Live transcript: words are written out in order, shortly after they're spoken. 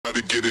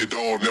to get it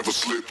all, never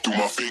slip through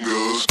my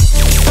fingers.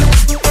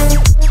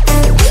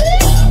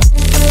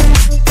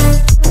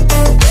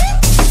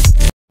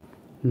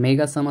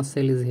 Mega summer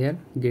sale is here.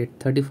 Get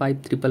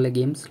 35 AAA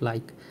games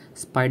like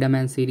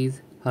Spider-Man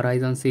series,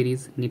 Horizon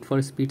series, Need for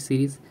Speed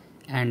series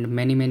and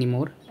many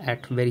more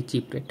at very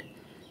cheap rate.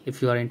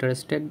 If you are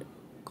interested,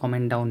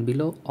 comment down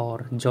below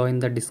or join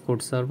the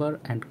Discord server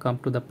and come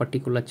to the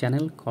particular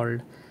channel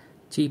called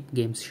Cheap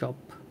Games Shop.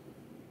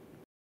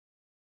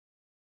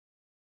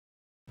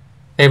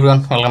 Hey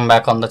everyone, welcome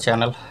back on the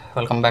channel.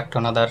 Welcome back to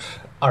another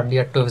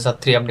RDR2 Visa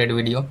 3 update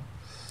video.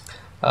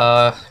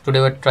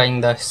 Today we're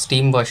trying the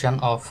Steam version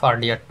of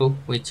RDR2,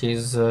 which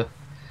is the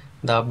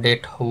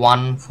update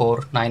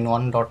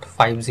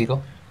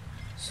 1491.50.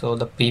 So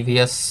the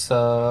previous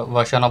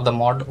version of the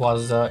mod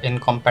was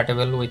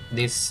incompatible with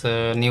this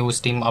new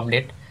Steam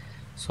update.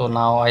 So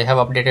now I have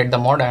updated the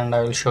mod and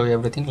I will show you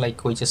everything,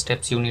 like which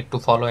steps you need to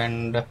follow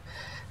and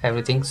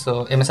everything.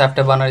 So MS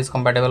Afterburner is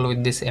compatible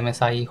with this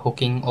MSI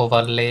hooking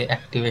overlay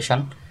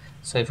activation.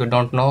 So if you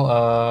don't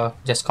know,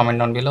 just comment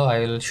down below, I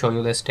will show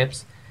you the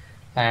steps.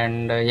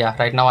 And yeah,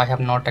 right now I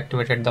have not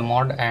activated the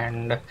mod,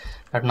 and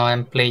right now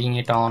I'm playing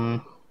it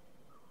on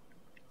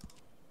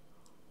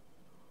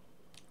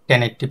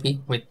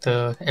 1080p with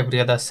every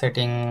other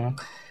setting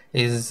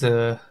is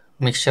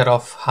mixture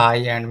of high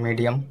and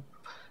medium,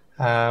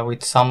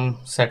 with some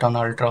set on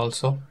ultra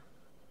also.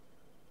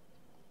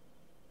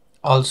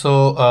 I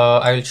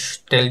will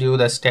tell you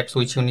the steps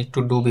which you need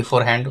to do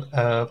beforehand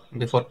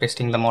before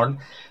pasting the mod.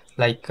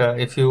 Like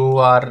if you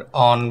are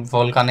on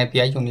Vulkan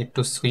API, you need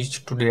to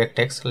switch to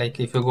DirectX. Like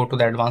if you go to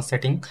the advanced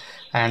setting,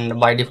 and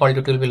by default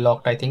it will be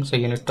locked, I think, so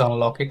you need to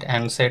unlock it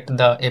and set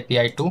the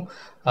API to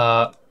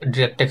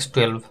DirectX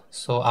 12.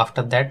 So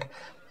after that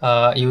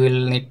you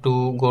will need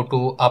to go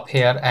to up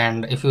here,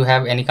 and if you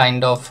have any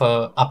kind of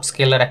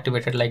upscaler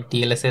activated like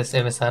DLSS,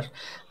 FSR,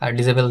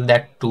 disable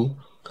that too,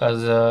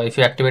 because if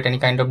you activate any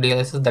kind of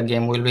DLSS, the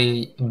game will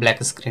be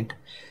black screened.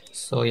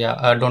 So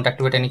yeah, don't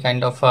activate any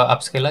kind of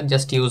upscaler,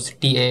 just use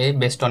TAA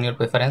based on your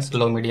preference,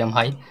 low, medium,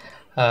 high.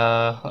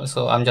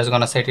 So I'm just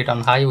gonna set it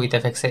on high with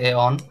FXAA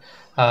on.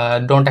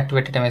 Don't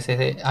activate it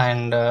MSA,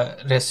 and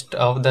rest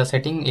of the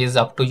setting is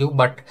up to you,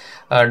 but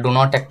do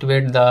not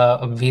activate the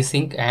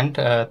VSync and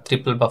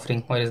triple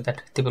buffering. Where is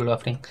that triple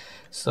buffering?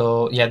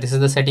 So yeah, this is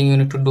the setting you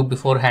need to do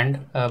beforehand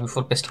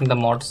before pasting the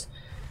mods.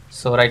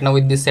 So right now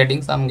with these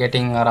settings I'm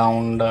getting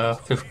around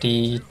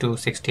 50 to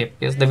 60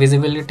 FPS. The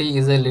visibility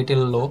is a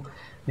little low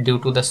due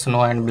to the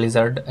snow and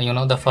blizzard, you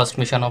know, the first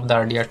mission of the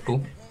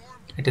RDR2.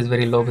 It is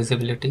very low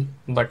visibility,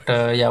 but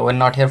yeah, we're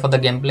not here for the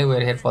gameplay,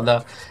 we're here for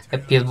the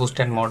FPS boost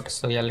and mod.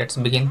 So yeah, let's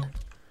begin.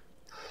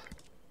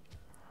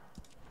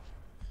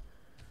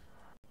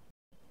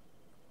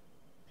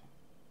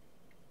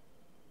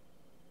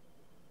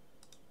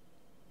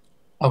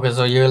 Okay,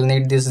 so you will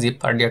need this zip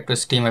RDR2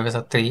 Steam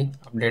FSR 3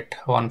 update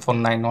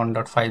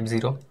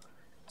 1491.50.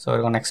 So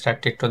we're gonna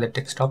extract it to the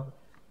desktop.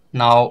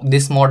 Now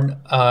this mod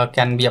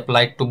can be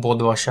applied to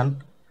both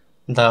version,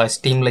 the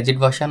Steam legit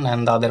version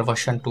and the other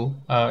version too.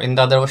 In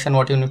the other version,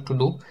 what you need to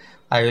do,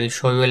 I will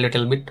show you a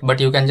little bit, but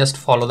you can just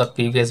follow the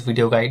previous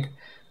video guide.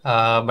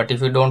 But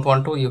if you don't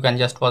want to, you can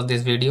just watch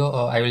this video.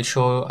 I will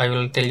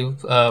tell you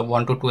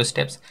 1 to 2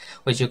 steps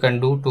which you can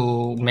do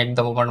to make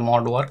the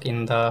mod work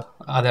in the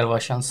other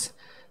versions.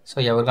 So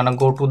yeah, we're gonna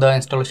go to the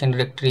installation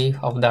directory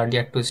of the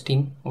RDR2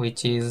 Steam,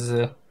 which is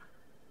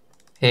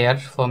here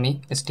for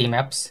me, Steam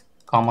apps,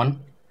 common,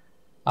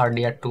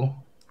 RDR2.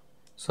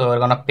 So we're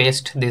gonna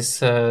paste this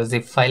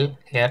zip file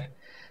here.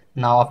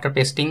 Now after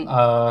pasting,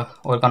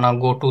 we're gonna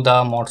go to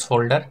the mods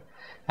folder,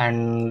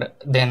 and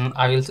then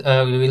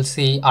we will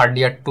see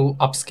RDR2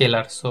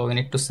 upscaler. So we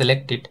need to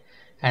select it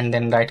and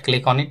then right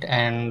click on it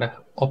and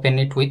open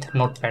it with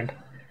Notepad.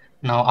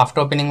 Now after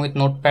opening with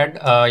Notepad,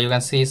 you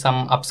can see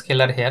some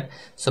upscaler here.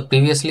 So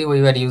previously we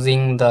were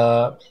using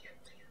the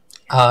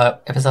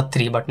FSR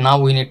 3, but now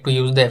we need to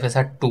use the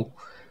FSR 2.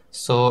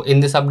 So in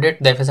this update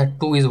the FSR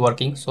 2 is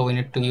working, so we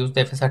need to use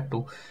the FSR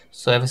 2.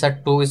 So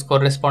FSR 2 is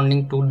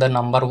corresponding to the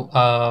number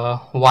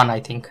 1,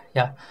 I think.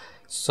 Yeah,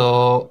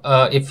 so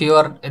if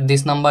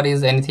this number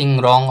is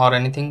anything wrong or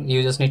anything,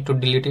 you just need to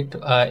delete it.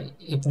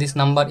 If this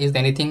number is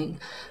anything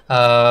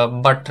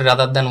but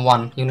rather than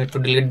 1, you need to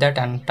delete that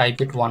and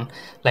type it 1.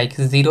 Like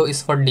 0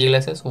 is for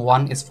DLSS,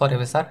 1 is for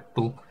FSR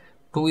 2,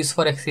 2 is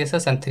for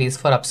XCSS, and 3 is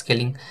for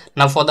upscaling.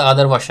 Now for the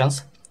other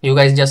versions, you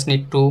guys just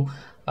need to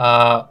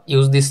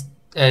use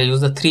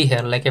the 3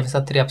 here, like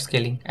FSR 3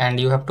 upscaling, and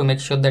you have to make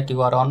sure that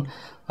you are on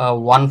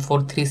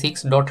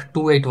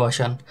 1436.28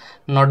 version,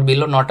 not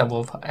below, not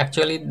above.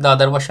 Actually the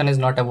other version is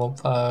not above,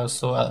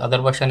 so other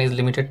version is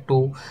limited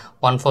to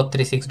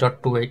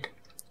 1436.28.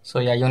 so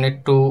yeah, you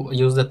need to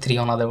use the 3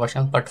 on other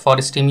versions, but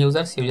for Steam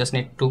users you just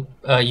need to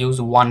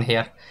use 1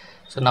 here.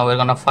 So now we're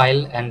gonna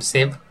file and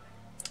save,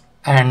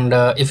 and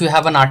if you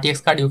have an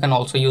RTX card you can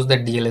also use the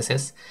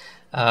DLSS.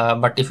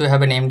 But if you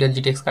have an AMD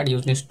GTX card, you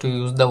need to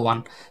use the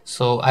 1.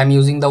 So I'm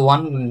using the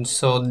 1,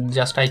 so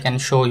just I can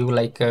show you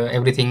like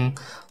everything.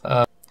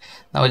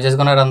 Now we're just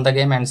gonna run the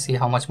game and see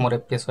how much more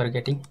FPS we're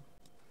getting.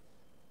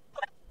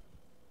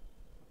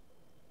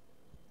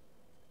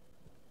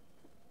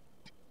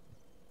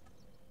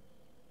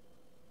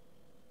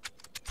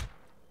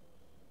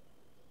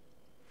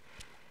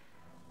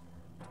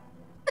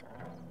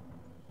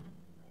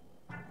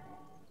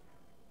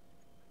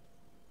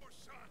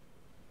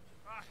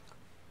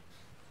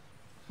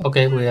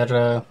 Okay, we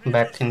are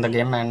back in the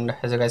game, and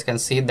as you guys can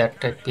see that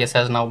FPS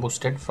has now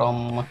boosted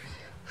from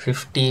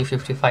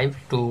 55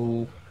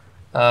 to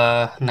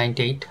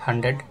 98,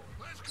 100.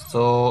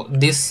 So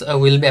this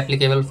will be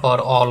applicable for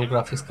all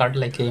graphics card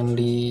like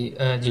AMD,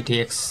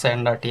 GTX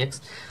and RTX.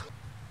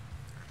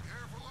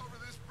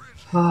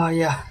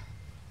 Yeah,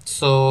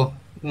 so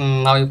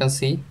now you can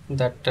see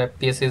that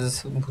PS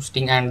is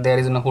boosting, and there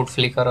is no hood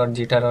flicker or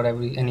jitter or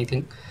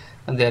anything.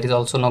 And there is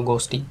also no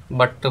ghosty,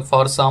 but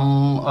for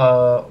some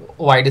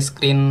wide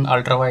screen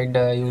ultra wide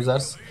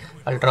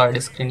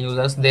screen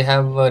users, they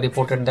have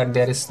reported that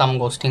there is some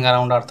ghosting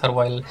around Arthur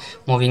while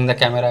moving the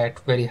camera at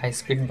very high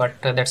speed,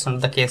 but that's not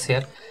the case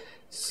here.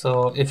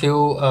 So if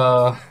you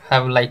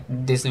have liked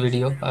this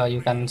video,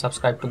 you can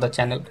subscribe to the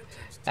channel,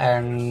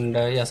 and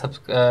yeah,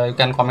 you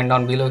can comment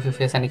down below if you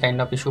face any kind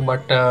of issue.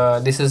 But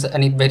this is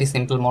any very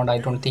simple mod. I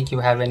don't think you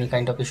have any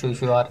kind of issue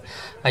if you are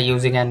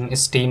using an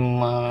Steam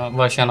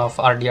version of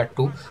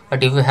RDR2.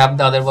 But if you have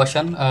the other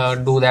version,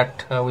 do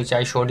that which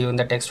I showed you in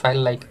the text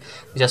file, like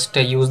just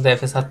use the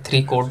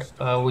FSR3 code,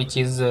 which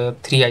is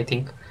 3 I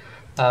think,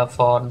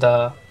 for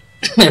the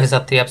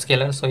FSR3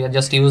 upscaler. So yeah,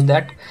 just use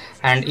that,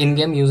 and in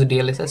game use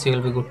DLSS, you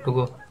will be good to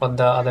go for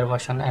the other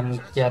version.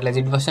 And yeah,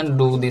 legit version,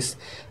 do this,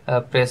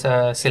 press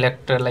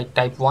select like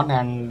type 1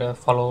 and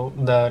follow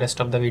the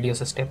rest of the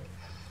videos step.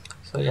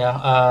 So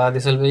yeah,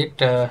 this will be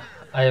it.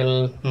 I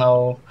will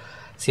now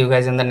see you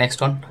guys in the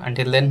next one.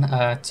 Until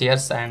then,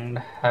 cheers and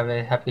have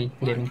a happy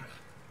gaming.